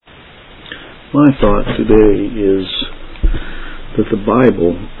My thought today is that the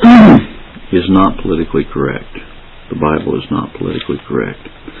Bible is not politically correct. The Bible is not politically correct.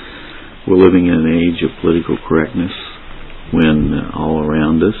 We're living in an age of political correctness when all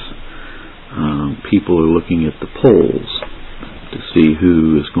around us people are looking at the polls to see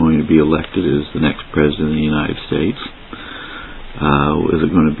who is going to be elected as the next president of the United States. Is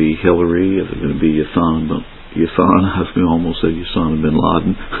it going to be Hillary? Is it going to be Osama? I was going to almost say Osama bin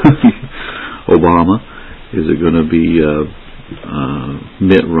Laden. Obama? Is it going to be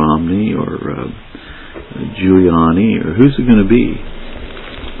Mitt Romney or Giuliani? Or who's it going to be?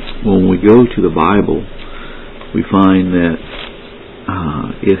 When we go to the Bible, we find that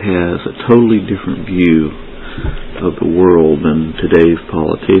it has a totally different view of the world than today's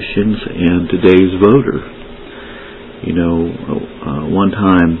politicians and today's voter. You know, one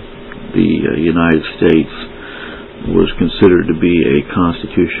time the United States was considered to be a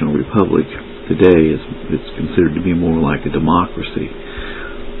constitutional republic. Today it's considered to be more like a democracy.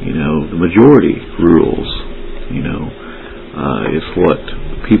 You know, the majority rules. You know, it's what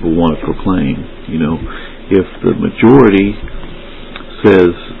people want to proclaim. You know, if the majority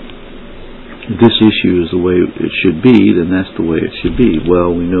says this issue is the way it should be, then that's the way it should be.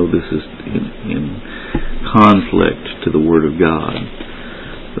 Well, we know this is in conflict to the Word of God.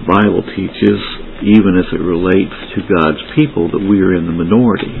 The Bible teaches, even as it relates to God's people, that we are in the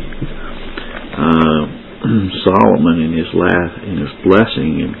minority. Solomon, in his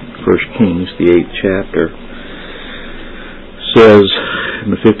blessing in 1 Kings, the 8th chapter, says in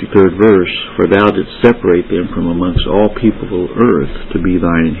the 53rd verse, "For thou didst separate them from amongst all people of the earth to be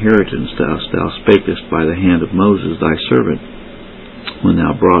thine inheritance. Thou spakest by the hand of Moses thy servant, when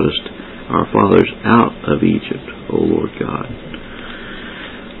thou broughtest our fathers out of Egypt, O Lord God."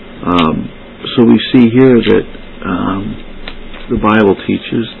 So we see here that the Bible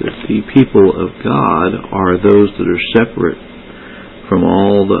teaches that the people of God are those that are separate from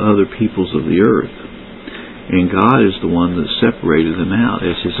all the other peoples of the earth. And God is the one that separated them out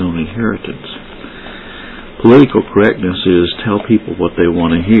as His own inheritance. Political correctness is tell people what they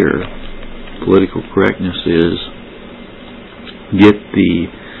want to hear. Political correctness is get the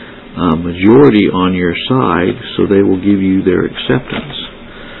majority on your side so they will give you their acceptance.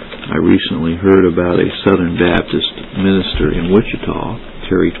 I recently heard about a Southern Baptist minister in Wichita,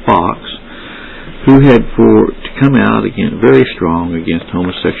 Terry Fox, who had to come out again very strong against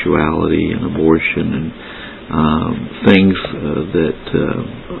homosexuality and abortion and things that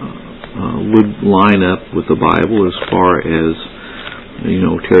would line up with the Bible as far as, you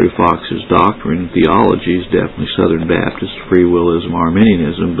know, Terry Fox's doctrine. Theology is definitely Southern Baptist, free willism,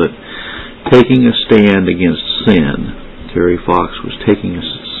 Arminianism, but taking a stand against sin. Terry Fox was taking a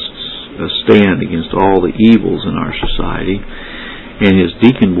stand against all the evils in our society, and his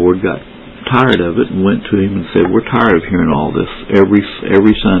deacon board got tired of it and went to him and said, "We're tired of hearing all this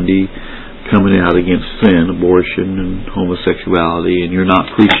every Sunday coming out against sin, abortion, and homosexuality, and you're not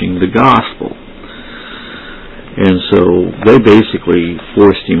preaching the gospel." And so they basically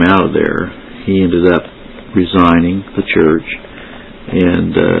forced him out of there. He ended up resigning the church,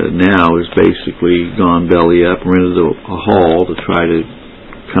 and now has basically gone belly up, rented a hall to try to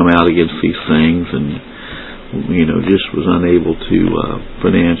come out against these things, and you know, just was unable to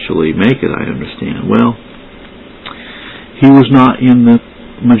financially make it, I understand. Well, he was not in the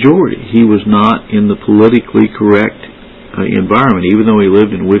majority. He was not in the politically correct environment, even though he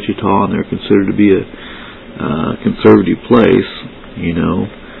lived in Wichita and they're considered to be a conservative place. You know,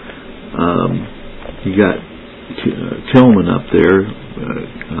 you got Tillman up there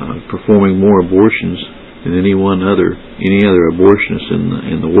performing more abortions than any other abortionist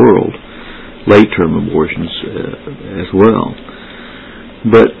in the world, late-term abortions as well.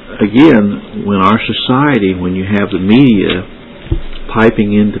 But again, when our society, when you have the media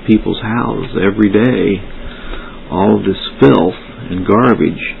piping into people's houses every day, all of this filth and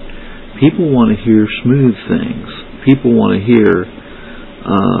garbage, people want to hear smooth things. People want to hear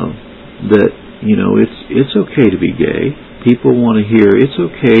that, you know, it's okay to be gay. People want to hear it's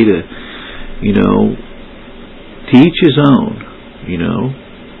okay to, you know, to each his own, you know.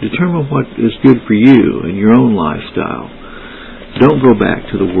 Determine what is good for you and your own lifestyle. Don't go back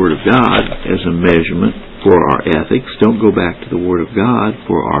to the Word of God as a measurement for our ethics. Don't go back to the Word of God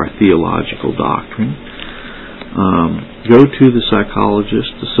for our theological doctrine. Go to the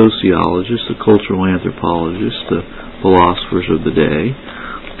psychologists, the sociologists, the cultural anthropologists, the philosophers of the day,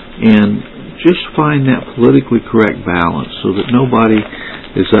 and just find that politically correct balance so that nobody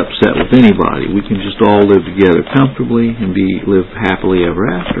is upset with anybody. We can just all live together comfortably and live happily ever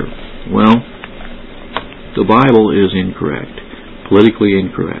after. Well, the Bible is incorrect, politically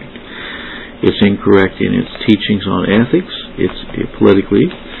incorrect. It's incorrect in its teachings on ethics. It's politically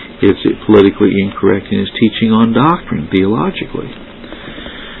incorrect in its teaching on doctrine, theologically.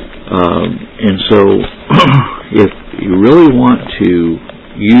 And so, if you really want to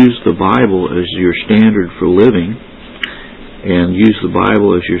use the Bible as your standard for living, and use the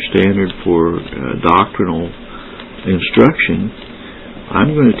Bible as your standard for doctrinal instruction,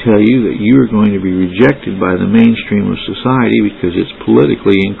 I'm going to tell you that you are going to be rejected by the mainstream of society because it's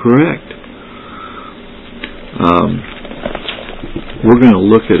politically incorrect. We're going to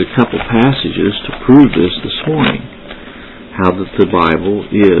look at a couple passages to prove this morning, how that the Bible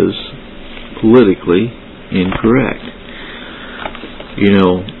is politically incorrect. You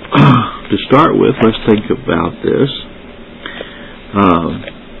know, to start with, let's think about this.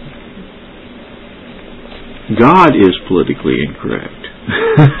 God is politically incorrect.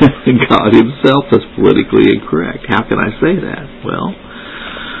 God Himself is politically incorrect. How can I say that? Well,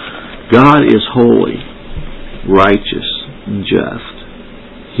 God is holy, righteous, and just.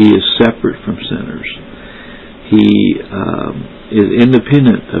 He is separate from sinners. He is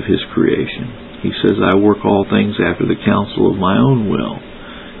independent of His creation. He says, I work all things after the counsel of my own will.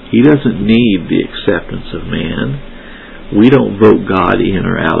 He doesn't need the acceptance of man. We don't vote God in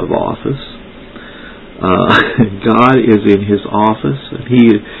or out of office. God is in His office, and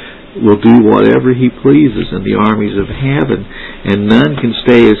He will do whatever He pleases in the armies of heaven, and none can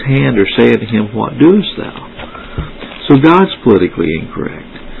stay His hand or say unto Him, what doest thou? So God's politically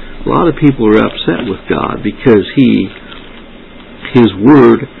incorrect. A lot of people are upset with God because His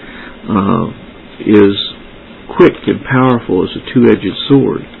Word is quick and powerful as a two-edged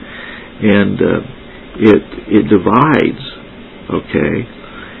sword, and it divides. Okay,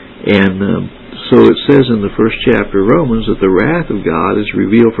 and so it says in the first chapter of Romans that the wrath of God is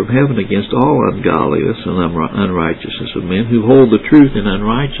revealed from heaven against all ungodliness and unrighteousness of men who hold the truth in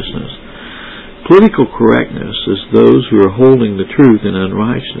unrighteousness. Political correctness is those who are holding the truth in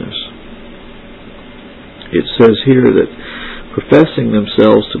unrighteousness. It says here that professing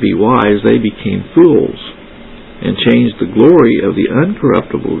themselves to be wise, they became fools, and changed the glory of the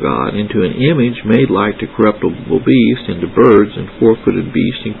uncorruptible God into an image made like to corruptible beasts, into birds, and four-footed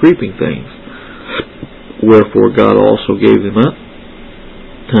beasts, and creeping things. Wherefore God also gave them up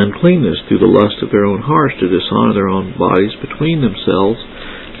to uncleanness through the lust of their own hearts, to dishonor their own bodies between themselves,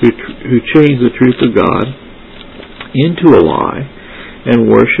 who changed the truth of God into a lie, and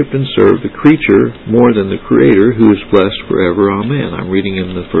worshipped and served the creature more than the Creator, who is blessed forever. Amen. I'm reading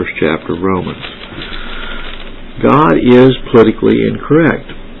in the first chapter of Romans. God is politically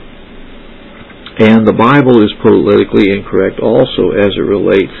incorrect. And the Bible is politically incorrect also as it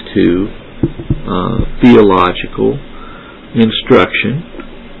relates to theological instruction,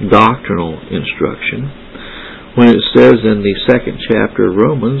 doctrinal instruction. When it says in the second chapter of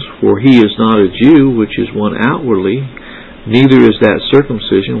Romans, for he is not a Jew, which is one outwardly, neither is that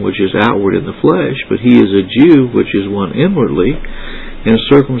circumcision which is outward in the flesh, but he is a Jew, which is one inwardly, and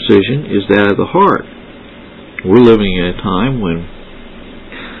circumcision is that of the heart. We're living in a time when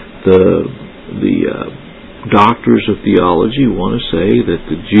the doctors of theology want to say that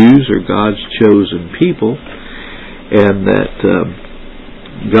the Jews are God's chosen people, and that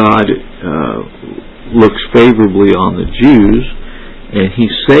God looks favorably on the Jews, and He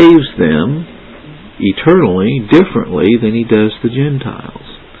saves them eternally differently than He does the Gentiles.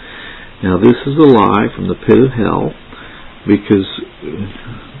 Now, this is a lie from the pit of hell, because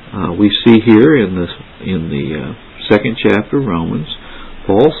we see here in the second chapter of Romans,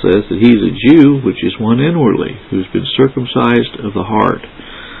 Paul says that he's a Jew, which is one inwardly, who's been circumcised of the heart.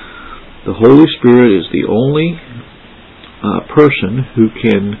 The Holy Spirit is the only person who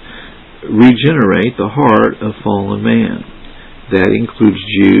can regenerate the heart of fallen man. That includes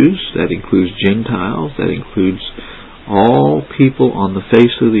Jews, that includes Gentiles, that includes all people on the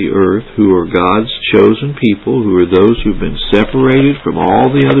face of the earth who are God's chosen people, who are those who've been separated from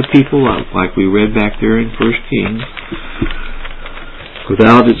all the other people, like we read back there in 1 Kings. For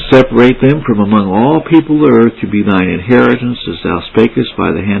thou didst separate them from among all people of the earth to be thine inheritance, as thou spakest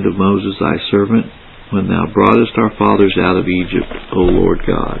by the hand of Moses thy servant, when thou broughtest our fathers out of Egypt, O Lord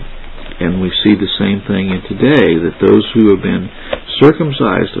God. And we see the same thing in today, that those who have been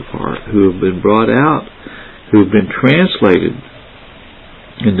circumcised of heart, who have been brought out, who have been translated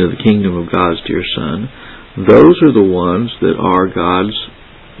into the kingdom of God's dear Son, those are the ones that are God's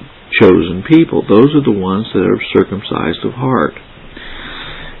chosen people. Those are the ones that are circumcised of heart.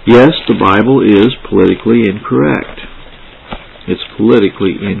 Yes, the Bible is politically incorrect. It's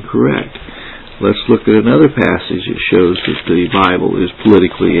politically incorrect. Let's look at another passage that shows that the Bible is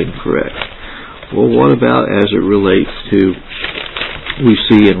politically incorrect. Well, what about as it relates to we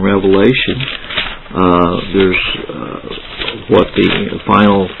see in Revelation, there's what the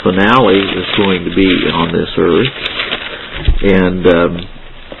final finale is going to be on this earth, and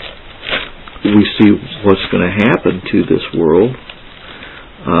we see what's going to happen to this world.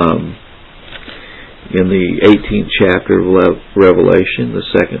 In the 18th chapter of Revelation, the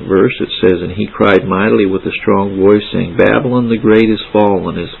 2nd verse, it says, "And he cried mightily with a strong voice, saying, Babylon the great is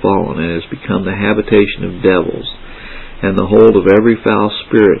fallen, and has become the habitation of devils, and the hold of every foul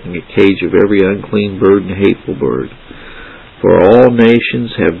spirit, and the cage of every unclean bird and hateful bird. For all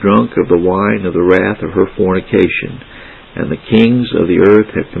nations have drunk of the wine of the wrath of her fornication, and the kings of the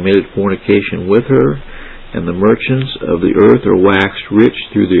earth have committed fornication with her, and the merchants of the earth are waxed rich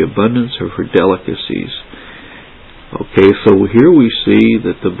through the abundance of her delicacies." Okay, so here we see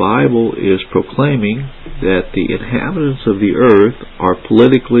that the Bible is proclaiming that the inhabitants of the earth are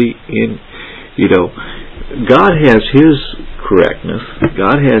politically God has His correctness,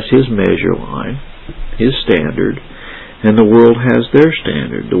 God has His measure line, His standard, and the world has their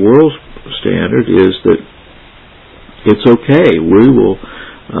standard. The world's standard is that it's okay,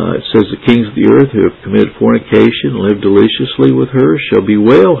 it says, "The kings of the earth who have committed fornication and lived deliciously with her shall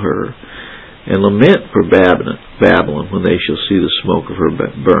bewail her, and lament for Babylon when they shall see the smoke of her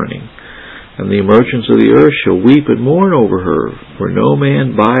burning. And the merchants of the earth shall weep and mourn over her, for no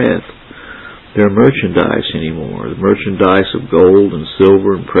man buyeth their merchandise any more, the merchandise of gold and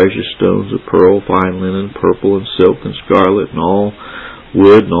silver and precious stones of pearl, fine linen, purple and silk and scarlet, and all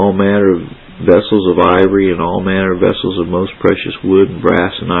wood and all manner of vessels of ivory, and all manner of vessels of most precious wood, and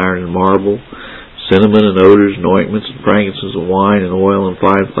brass and iron and marble, cinnamon and odors and ointments and frankincense and wine and oil and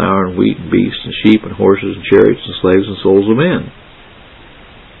fine flour and wheat and beasts and sheep and horses and chariots and slaves and souls of men."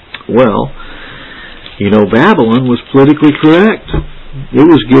 Well, Babylon was politically correct. It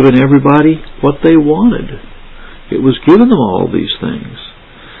was giving everybody what they wanted. It was giving them all these things.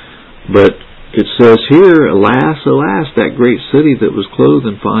 But it says here, "Alas, alas, that great city that was clothed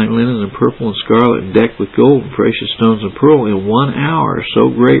in fine linen and purple and scarlet and decked with gold and precious stones and pearl, in 1 hour so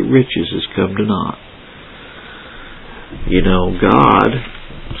great riches has come to naught." God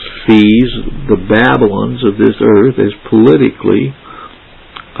sees the Babylons of this earth as politically,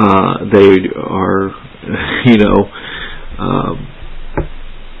 they are,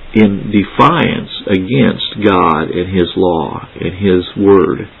 in defiance against God and His law and His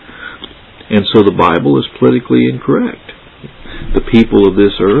Word. And so the Bible is politically incorrect. The people of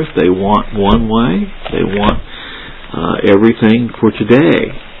this earth, they want one way. They want everything for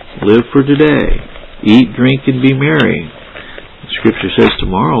today. Live for today. Eat, drink, and be merry. The Scripture says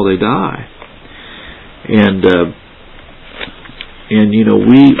tomorrow they die. And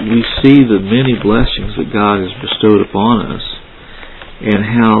we see the many blessings that God has bestowed upon us, and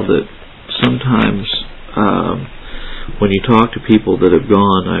how that sometimes when you talk to people that have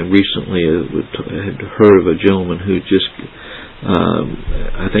gone, I recently had heard of a gentleman who just,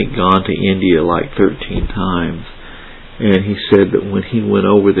 I think, gone to India like 13 times, and he said that when he went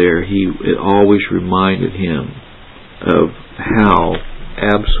over there, it always reminded him of how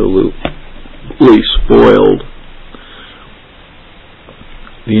absolutely spoiled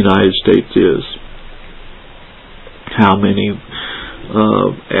the United States is. How many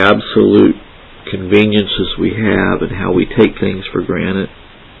absolute conveniences we have, and how we take things for granted.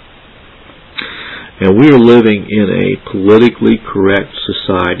 And we are living in a politically correct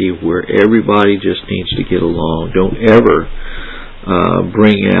society where everybody just needs to get along. Don't ever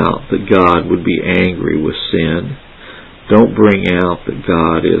bring out that God would be angry with sin. Don't bring out that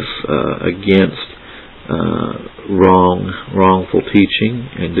God is against wrongful teaching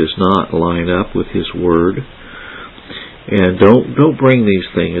and does not line up with His Word. And don't bring these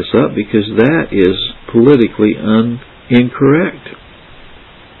things up, because that is politically incorrect.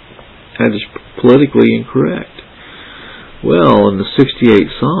 That is politically incorrect. Well, in the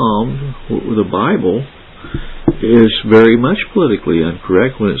 68th Psalm, the Bible is very much politically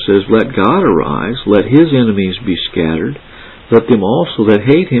incorrect when it says, "Let God arise, let His enemies be scattered, let them also that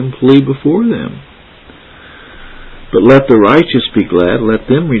hate Him flee before them. But let the righteous be glad, let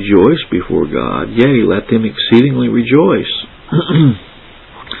them rejoice before God, yea, let them exceedingly rejoice.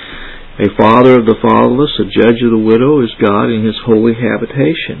 A father of the fatherless, a judge of the widow, is God in His holy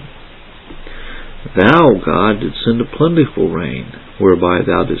habitation. Thou, God, didst send a plentiful rain, whereby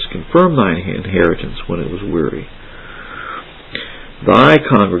Thou didst confirm Thine inheritance when it was weary. Thy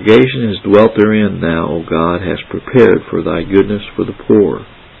congregation has dwelt therein, Thou, O God, hast prepared for Thy goodness for the poor.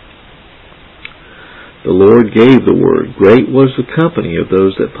 The Lord gave the word. Great was the company of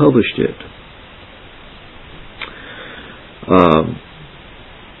those that published it."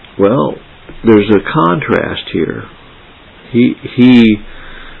 Well, there's a contrast here. He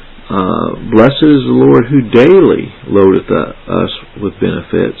blessed is the Lord who daily loadeth us with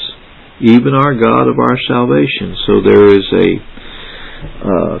benefits, even our God of our salvation. So there is a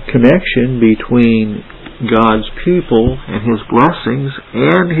connection between God's people and His blessings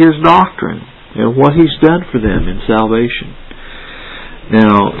and His doctrine and what He's done for them in salvation.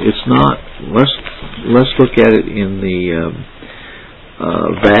 Now, it's not. Let's look at it in the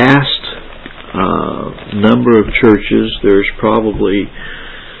vast number of churches. There's probably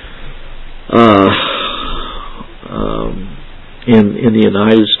in the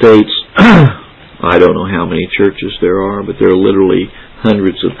United States, I don't know how many churches there are, but there are literally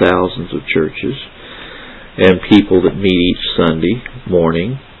hundreds of thousands of churches and people that meet each Sunday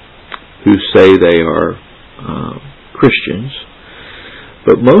morning who say they are Christians.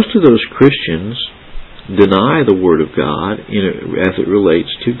 But most of those Christians deny the Word of God as it relates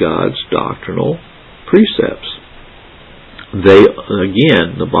to God's doctrinal precepts.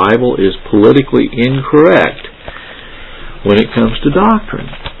 Again, the Bible is politically incorrect when it comes to doctrine.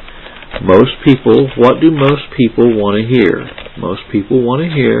 What do most people want to hear? Most people want to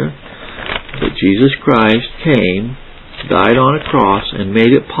hear that Jesus Christ came, died on a cross, and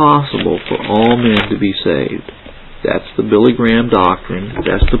made it possible for all men to be saved. That's the Billy Graham doctrine.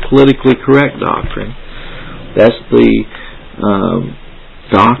 That's the politically correct doctrine. That's the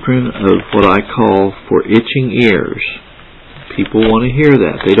doctrine of what I call for itching ears. People want to hear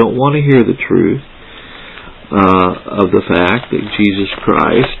that. They don't want to hear the truth of the fact that Jesus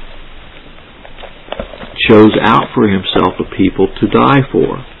Christ chose out for Himself a people to die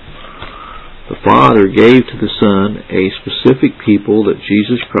for. The Father gave to the Son a specific people that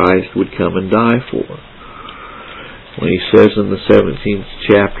Jesus Christ would come and die for. When He says in the 17th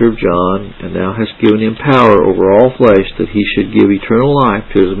chapter of John, "And Thou hast given Him power over all flesh, that He should give eternal life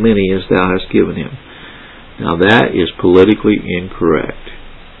to as many as Thou hast given Him." Now that is politically incorrect.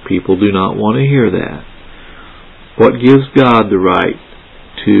 People do not want to hear that. What gives God the right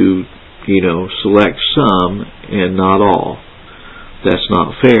to, select some and not all? That's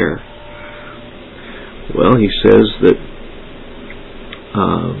not fair. Well, He says that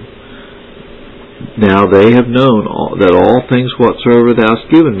now they have known that all things whatsoever Thou hast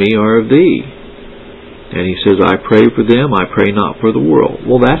given Me are of Thee. And He says, I pray for them, I pray not for the world.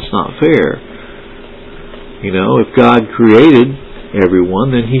 Well, that's not fair. If God created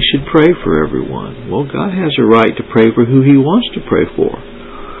everyone, then He should pray for everyone. Well, God has a right to pray for who He wants to pray for.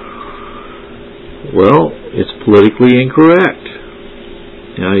 Well, it's politically incorrect.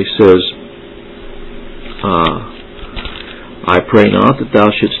 Now He says, I pray not that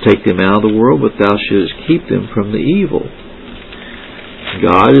Thou shouldst take them out of the world, but Thou shouldst keep them from the evil.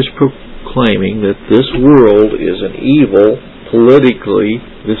 God is proclaiming that this world is an evil, politically,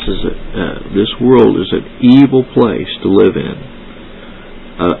 this world is an evil place to live in.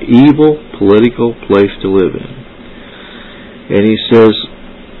 An evil, political place to live in. And He says,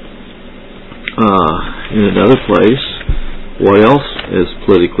 in another place, what else is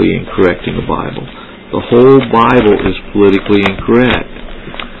politically incorrect in the Bible? The whole Bible is politically incorrect.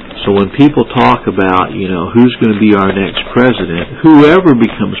 So when people talk about, who's going to be our next president, whoever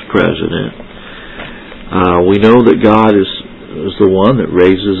becomes president, we know that God is the one that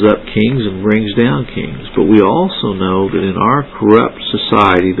raises up kings and brings down kings. But we also know that in our corrupt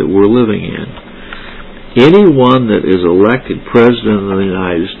society that we're living in, anyone that is elected president of the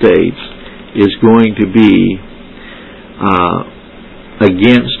United States is going to be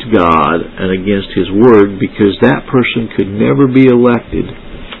against God and against His Word, because that person could never be elected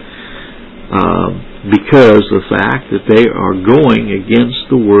because of the fact that they are going against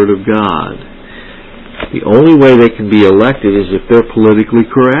the Word of God. The only way they can be elected is if they're politically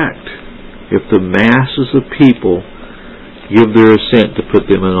correct. If the masses of people give their assent to put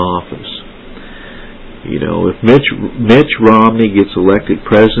them in office. If Mitch Romney gets elected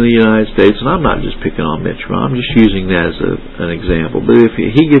President of the United States, and I'm not just picking on Mitch Romney, I'm just using that as an example, but if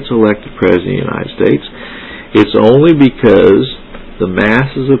he gets elected President of the United States, it's only because the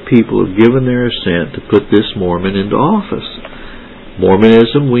masses of people have given their assent to put this Mormon into office.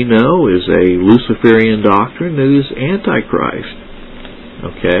 Mormonism, we know, is a Luciferian doctrine that is Antichrist.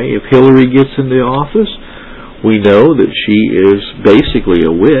 Okay, if Hillary gets into office, we know that she is basically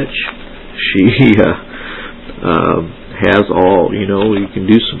a witch. She has all, you can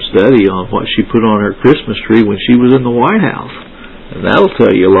do some study on what she put on her Christmas tree when she was in the White House. And that'll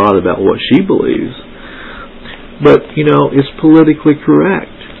tell you a lot about what she believes. But, it's politically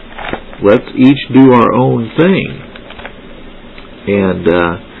correct. Let's each do our own thing. And,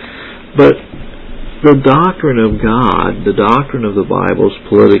 but the doctrine of God, the doctrine of the Bible is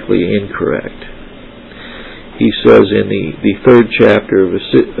politically incorrect. he says in the 3rd chapter of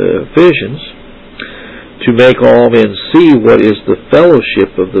Ephesians, to make all men see what is the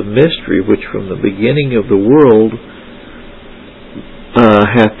fellowship of the mystery which from the beginning of the world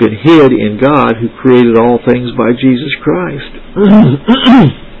hath been hid in God, who created all things by Jesus Christ,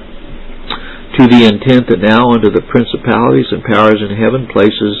 to the intent that now unto the principalities and powers in heaven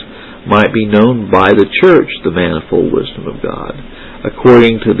places might be known by the church the manifold wisdom of God,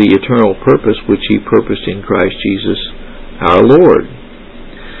 according to the eternal purpose which He purposed in Christ Jesus our Lord.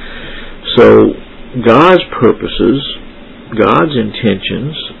 So, God's purposes, God's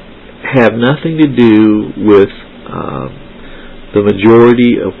intentions, have nothing to do with the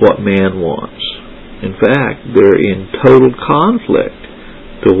majority of what man wants. In fact, they're in total conflict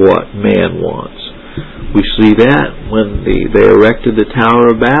to what man wants. We see that when they erected the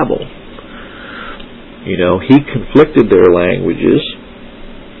Tower of Babel. You know, He conflicted their languages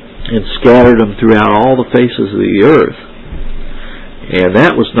and scattered them throughout all the faces of the earth. And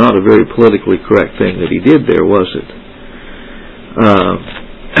that was not a very politically correct thing that He did there, was it?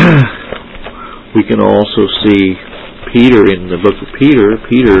 We can also see Peter in the book of Peter.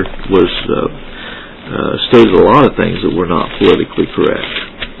 Peter was stated a lot of things that were not politically correct.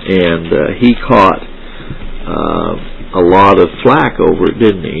 And he caught a lot of flack over it,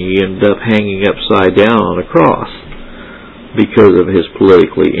 didn't he? He ended up hanging upside down on a cross because of his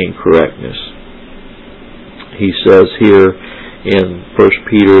politically incorrectness. He says here in 1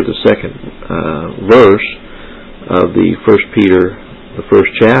 Peter, the 2nd verse of the 1 Peter, the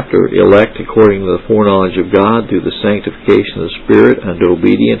 1st chapter, elect according to the foreknowledge of God through the sanctification of the Spirit unto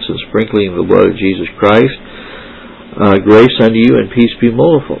obedience and sprinkling of the blood of Jesus Christ, grace unto you and peace be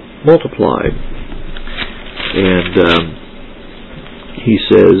multiplied. And he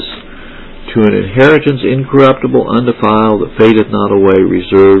says, to an inheritance incorruptible, undefiled, that fadeth not away,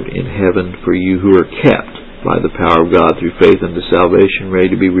 reserved in heaven for you who are kept by the power of God through faith unto salvation, ready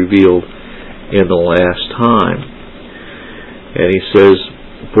to be revealed in the last time. And he says,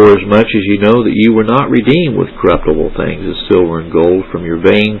 for as much as you know that you were not redeemed with corruptible things as silver and gold from your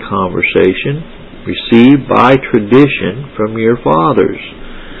vain conversation, received by tradition from your fathers.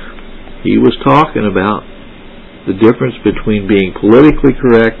 He was talking about the difference between being politically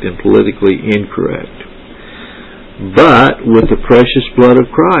correct and politically incorrect. But with the precious blood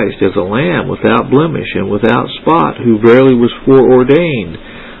of Christ as a lamb without blemish and without spot, who verily was foreordained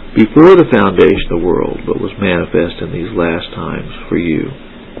before the foundation of the world, but was manifest in these last times for you.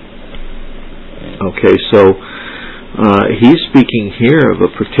 Okay, so he's speaking here of a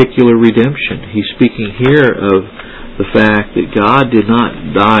particular redemption. He's speaking here of the fact that God did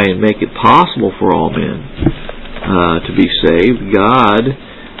not die and make it possible for all men to be saved. God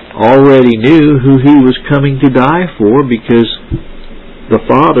already knew who He was coming to die for, because the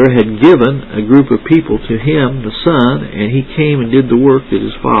Father had given a group of people to Him, the Son, and He came and did the work that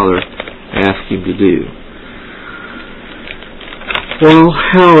His Father asked Him to do. Well,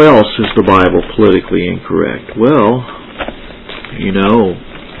 how else is the Bible politically incorrect? Well, you know,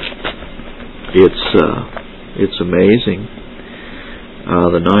 it's amazing.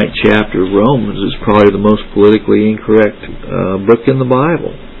 The 9th chapter of Romans is probably the most politically incorrect book in the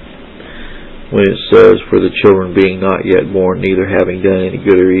Bible, when it says, for the children being not yet born, neither having done any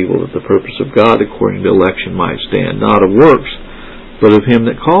good or evil, that the purpose of God according to election might stand, not of works, but of Him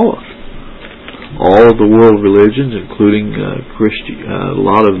that calleth. All of the world religions, including a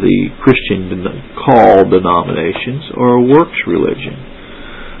lot of the Christian called denominations, are a works religion.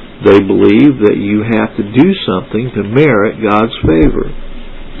 They believe that you have to do something to merit God's favor.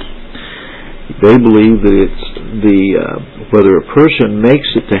 They believe that it's whether a person makes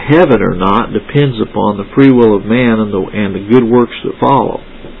it to heaven or not depends upon the free will of man and the good works that follow.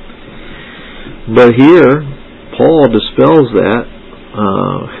 But here, Paul dispels that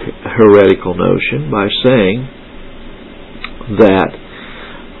heretical notion by saying that,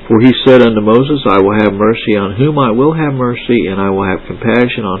 for he said unto Moses, I will have mercy on whom I will have mercy, and I will have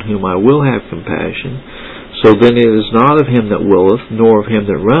compassion on whom I will have compassion. So then it is not of him that willeth, nor of him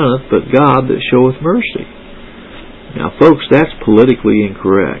that runneth, but God that showeth mercy. Now, folks, that's politically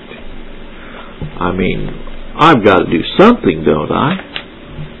incorrect. I mean, I've got to do something, don't I?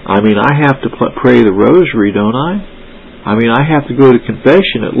 I mean, I have to pray the rosary, don't I? I mean, I have to go to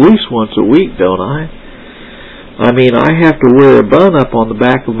confession at least once a week, don't I? I mean, I have to wear a bun up on the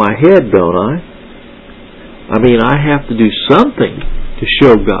back of my head, don't I? I mean, I have to do something to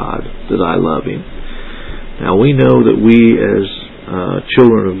show God that I love Him. Now, we know that we as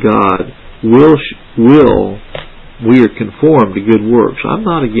children of God we are conformed to good works. I'm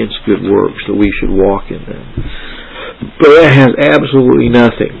not against good works, that we should walk in them. But that has absolutely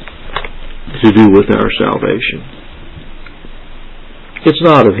nothing to do with our salvation. It's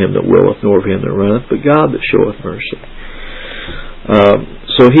not of him that willeth, nor of him that runneth, but God that showeth mercy.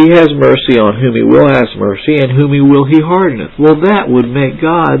 So he has mercy on whom he will have mercy, and whom he will he hardeneth. Well, that would make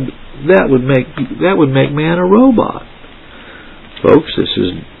man a robot. Folks, this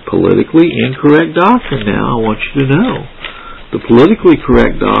is politically incorrect doctrine now, I want you to know. The politically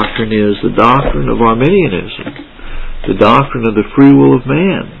correct doctrine is the doctrine of Arminianism, the doctrine of the free will of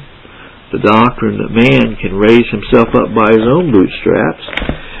man, the doctrine that man can raise himself up by his own bootstraps,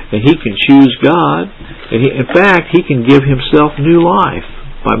 and he can choose God, and in fact, he can give himself new life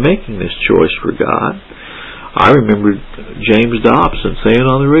by making this choice for God. I remember James Dobson saying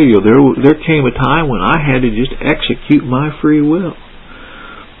on the radio, there came a time when I had to just execute my free will.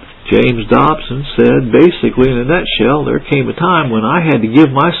 James Dobson said, basically, in a nutshell, there came a time when I had to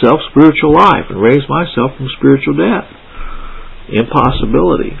give myself spiritual life and raise myself from spiritual death.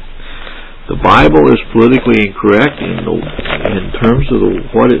 Impossibility. The Bible is politically incorrect in terms of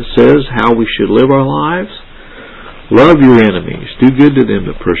what it says, how we should live our lives. Love your enemies. Do good to them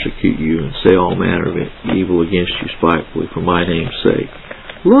that persecute you, and say all manner of evil against you spitefully for my name's sake.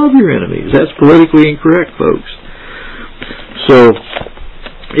 Love your enemies. That's politically incorrect, folks. So,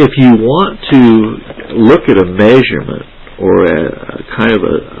 if you want to look at a measurement or a kind of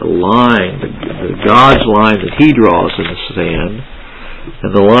a line, the God's line that he draws in the sand,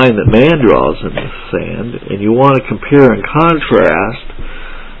 and the line that man draws in the sand, and you want to compare and contrast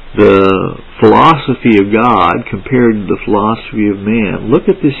the philosophy of God compared to the philosophy of man, look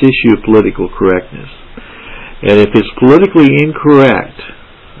at this issue of political correctness. And if it's politically incorrect,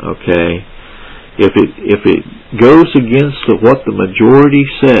 okay, if it goes against what the majority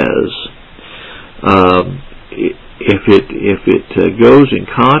says, if it goes in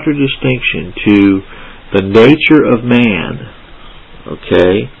contradistinction to the nature of man,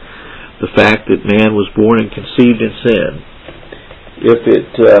 okay, the fact that man was born and conceived in sin, if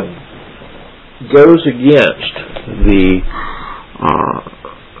it goes against the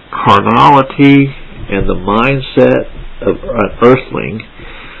carnality and the mindset of an earthling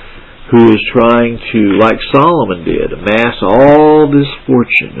who is trying to, like Solomon did, amass all this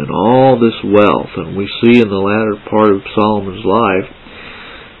fortune and all this wealth, and we see in the latter part of Solomon's life,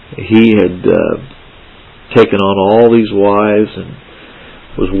 he had taken on all these wives and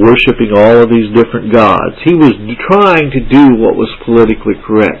was worshiping all of these different gods. He was trying to do what was politically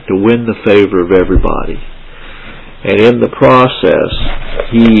correct, to win the favor of everybody. And in the process,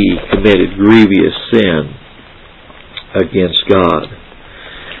 he committed grievous sin against God.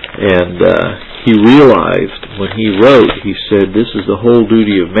 And he realized, when he wrote, he said, this is the whole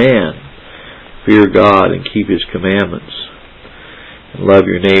duty of man. Fear God and keep his commandments, and love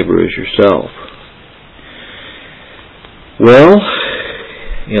your neighbor as yourself. Well,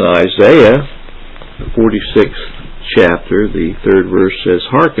 in Isaiah, the 46th chapter, the 3rd verse says,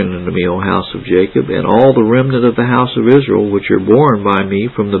 Hearken unto me, O house of Jacob, and all the remnant of the house of Israel, which are born by me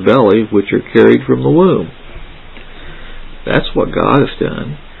from the belly, which are carried from the womb. That's what God has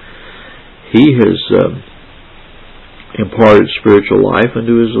done. He has imparted spiritual life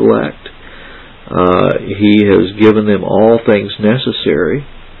unto his elect. He has given them all things necessary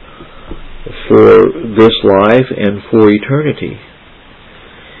for this life and for eternity.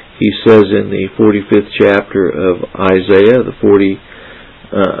 He says in the 45th chapter of Isaiah, the 4th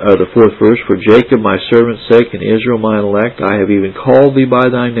verse, For Jacob my servant's sake, and Israel mine elect, I have even called thee by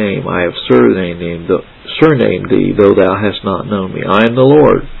thy name. I have surnamed thee, though thou hast not known me. I am the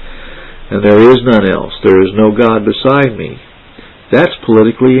Lord, and there is none else. There is no God beside me. That's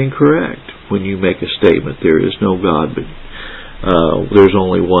politically incorrect when you make a statement, there is no God, but there's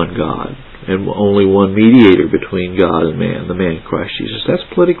only one God, and only one mediator between God and man, the man Christ Jesus. That's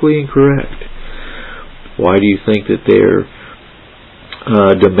politically incorrect. Why do you think that they're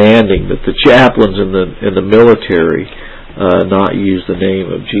demanding that the chaplains in the military not use the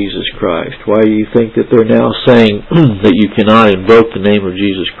name of Jesus Christ? Why do you think that they're now saying that you cannot invoke the name of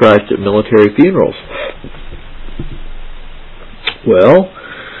Jesus Christ at military funerals? Well,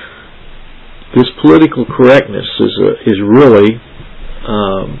 this political correctness is really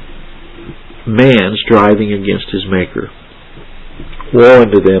man striving against his Maker. Woe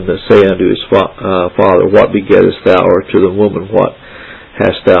unto them that say unto his father, What begettest thou? Or to the woman, What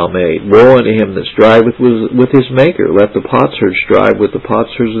hast thou made? Woe unto him that striveth with his Maker. Let the potsherd strive with the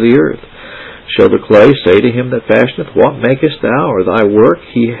potsherds of the earth. Shall the clay say to him that fashioneth, What makest thou? Or thy work?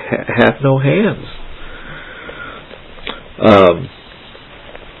 He hath no hands.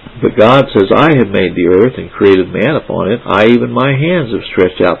 But God says, I have made the earth and created man upon it. I, even my hands, have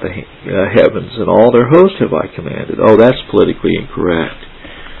stretched out the heavens, and all their host have I commanded. Oh, that's politically incorrect.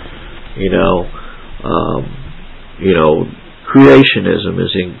 creationism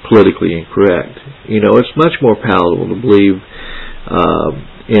is politically incorrect. It's much more palatable to believe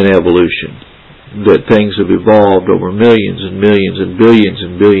in evolution, that things have evolved over millions and millions and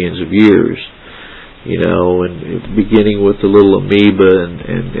billions of years, and beginning with the little amoeba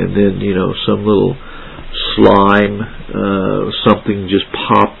and then, some little slime, something just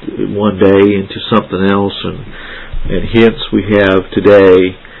popped one day into something else, and hence we have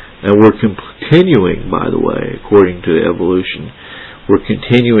today, and we're continuing, by the way, according to evolution, we're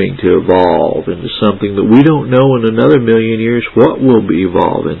continuing to evolve into something that we don't know in another million years what we'll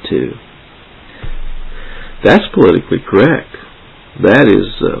evolve into. That's politically correct. That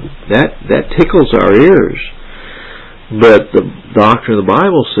is that tickles our ears. But the doctrine of the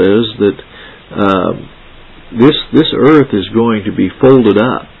Bible says that this earth is going to be folded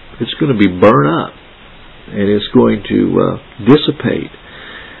up. It's going to be burned up, and it's going to dissipate.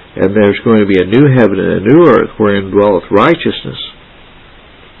 And there's going to be a new heaven and a new earth wherein dwelleth righteousness.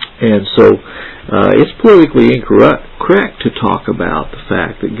 And so it's politically incorrect to talk about the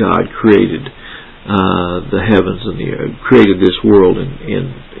fact that God created the heavens and the earth, created this world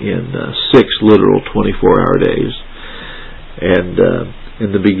in 6 literal 24-hour days. And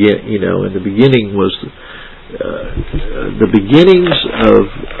in the beginning was the beginnings of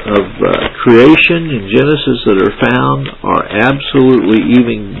creation in Genesis that are found are absolutely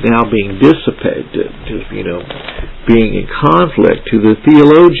even now being dissipated, being in conflict to the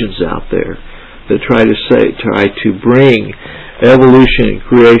theologians out there that try to bring evolution and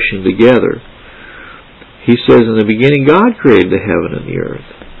creation together. He says in the beginning God created the heaven and the earth.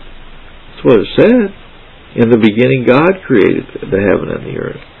 That's what it said. In the beginning God created the heaven and the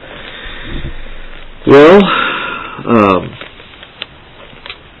earth. Well,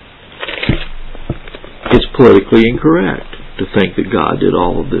 it's politically incorrect to think that God did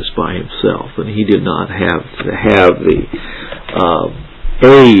all of this by himself, and he did not have to have the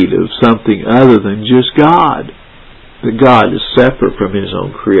aid of something other than just God. That God is separate from his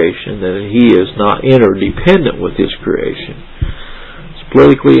own creation, that he is not interdependent with his creation. It's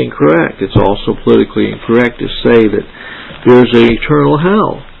politically incorrect. It's also politically incorrect to say that there's an eternal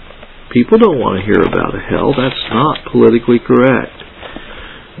hell. People don't want to hear about a hell. That's not politically correct.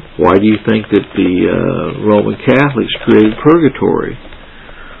 Why do you think that the Roman Catholics created purgatory?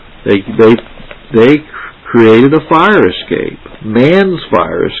 They created a fire escape, man's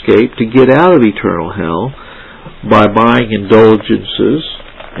fire escape, to get out of eternal hell by buying indulgences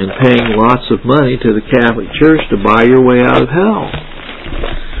and paying lots of money to the Catholic Church to buy your way out of hell.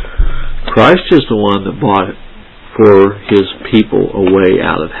 Christ is the one that bought it for his people a way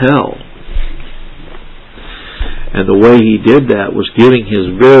out of hell. And the way he did that was giving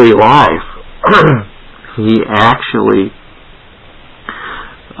his very life. He actually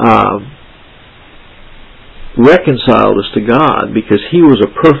reconciled us to God because he was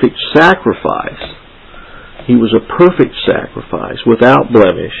a perfect sacrifice. He was a perfect sacrifice without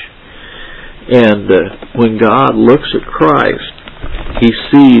blemish. And when God looks at Christ, he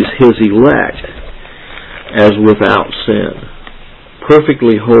sees his elect as without sin,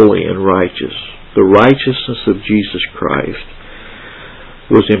 perfectly holy and righteous. The righteousness of Jesus Christ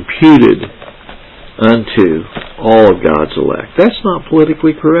was imputed unto all of God's elect. That's not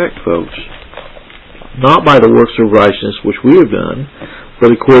politically correct, folks. Not by the works of righteousness which we have done,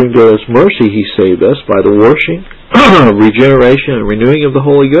 but according to his mercy he saved us by the washing, regeneration, and renewing of the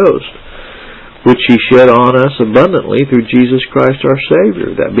Holy Ghost, which he shed on us abundantly through Jesus Christ our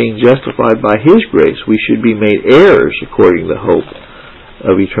Savior, that being justified by his grace we should be made heirs according to the hope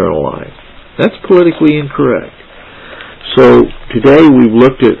of eternal life. That's politically incorrect. So today we've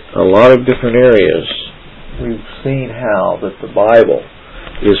looked at a lot of different areas. We've seen how that the Bible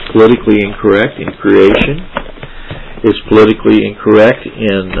is politically incorrect in creation. It's politically incorrect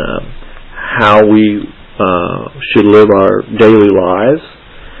in how we should live our daily lives.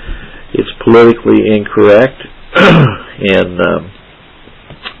 It's politically incorrect in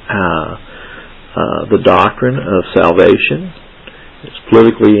the doctrine of salvation. It's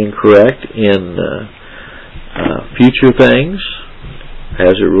politically incorrect in future things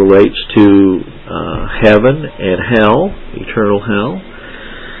as it relates to heaven and hell, eternal hell.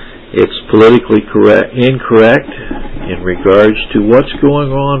 It's politically incorrect in regards to what's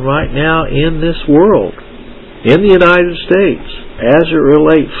going on right now in this world, in the United States, as it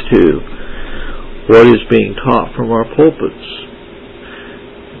relates to what is being taught from our pulpits.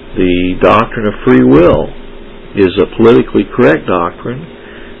 The doctrine of free will is a politically correct doctrine.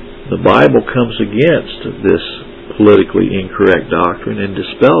 The Bible comes against this politically incorrect doctrine and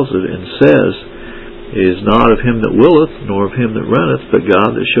dispels it and says is not of him that willeth, nor of him that runneth, but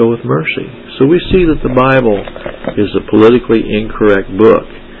God that showeth mercy. So we see that the Bible is a politically incorrect book.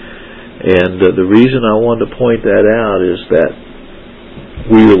 And the reason I wanted to point that out is that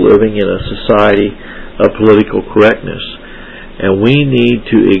we are living in a society of political correctness, and we need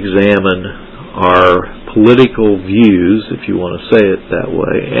to examine our political views, if you want to say it that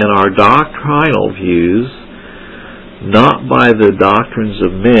way, and our doctrinal views, not by the doctrines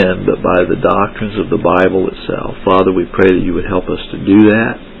of men, but by the doctrines of the Bible itself. Father, we pray that you would help us to do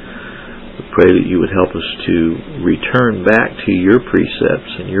that. We pray that you would help us to return back to your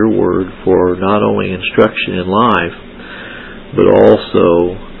precepts and your word for not only instruction in life, but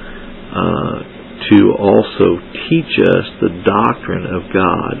also to teach us the doctrine of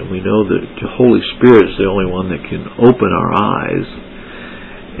God. We know that the Holy Spirit is the only one that can open our eyes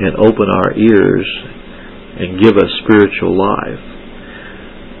and open our ears and give us spiritual life.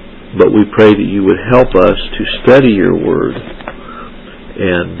 But we pray that you would help us to study your word,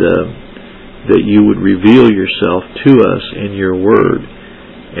 and that you would reveal yourself to us in your word,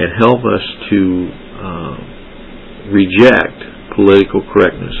 and help us to reject political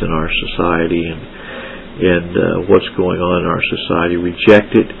correctness in our society and what's going on in our society.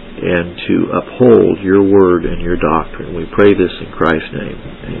 Reject it and to uphold your word and your doctrine. We pray this in Christ's name.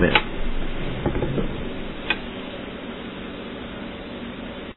 Amen.